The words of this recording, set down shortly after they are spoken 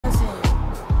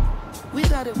We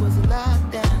thought it was a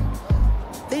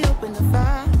lockdown. They opened the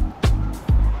fire.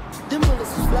 Them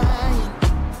bullets was flying.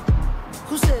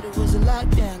 Who said it was a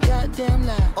lockdown? Goddamn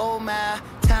lie. Oh my,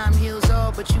 time heals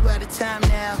all, but you out of time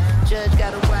now. Judge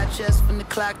gotta watch us from the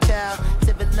clock tower.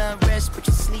 Never learn rest, but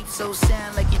you sleep so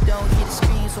sound. Like you don't hear the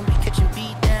screams when we catching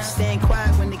beat down. Staying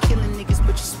quiet when they killing niggas,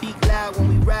 but you speak loud when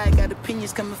we ride. Got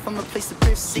opinions coming from a place of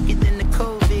birth. Sicker than the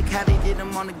COVID. How they did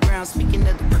them on the ground. Speaking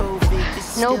of the COVID, this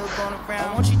is still going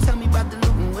around. Won't you tell me about the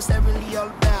looting? What's that really all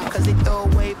about? Cause they throw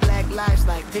away black lives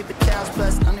like paper towels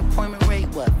plus unemployment rate.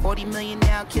 What, 40 million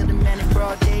now? Killed a man in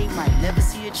broad day. Might never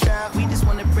see a trial. We just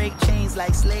wanna break chains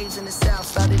like slaves in the south.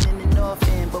 Started in the north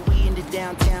end, but we in the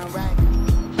downtown, right?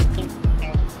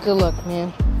 Good luck,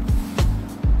 man.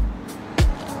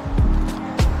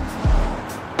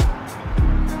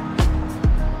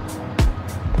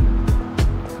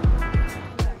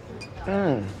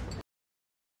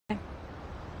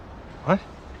 What?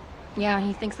 Yeah,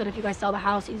 he thinks that if you guys sell the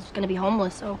house, he's gonna be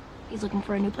homeless, so he's looking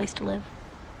for a new place to live.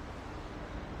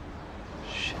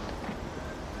 Shit.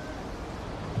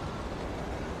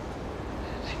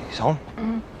 He's home?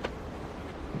 Mm-hmm.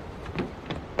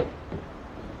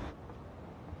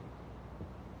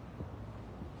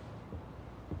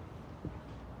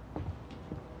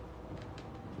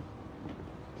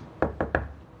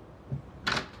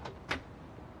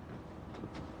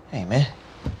 Hey, man.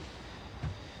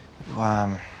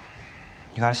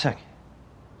 You got a sec?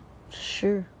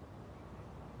 Sure.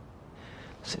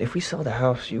 So if we sell the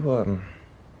house, you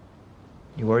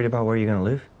worried about where you're gonna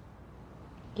live?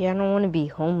 Yeah, I don't want to be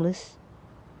homeless.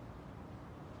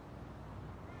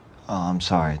 Oh, I'm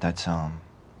sorry. That's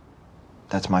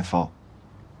my fault.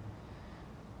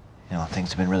 You know, things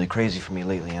have been really crazy for me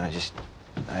lately, and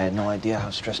I had no idea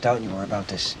how stressed out you were about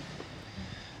this.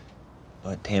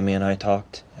 But Tammy and I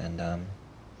talked, and,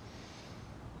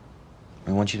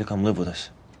 we want you to come live with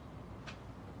us.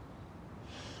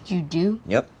 You do?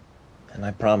 Yep. And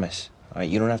I promise. All right,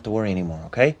 you don't have to worry anymore,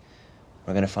 okay?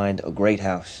 We're gonna find a great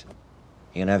house.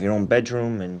 You're gonna have your own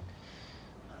bedroom and,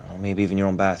 I don't know, maybe even your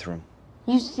own bathroom.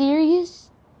 You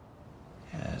serious?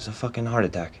 Yeah, it's a fucking heart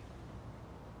attack.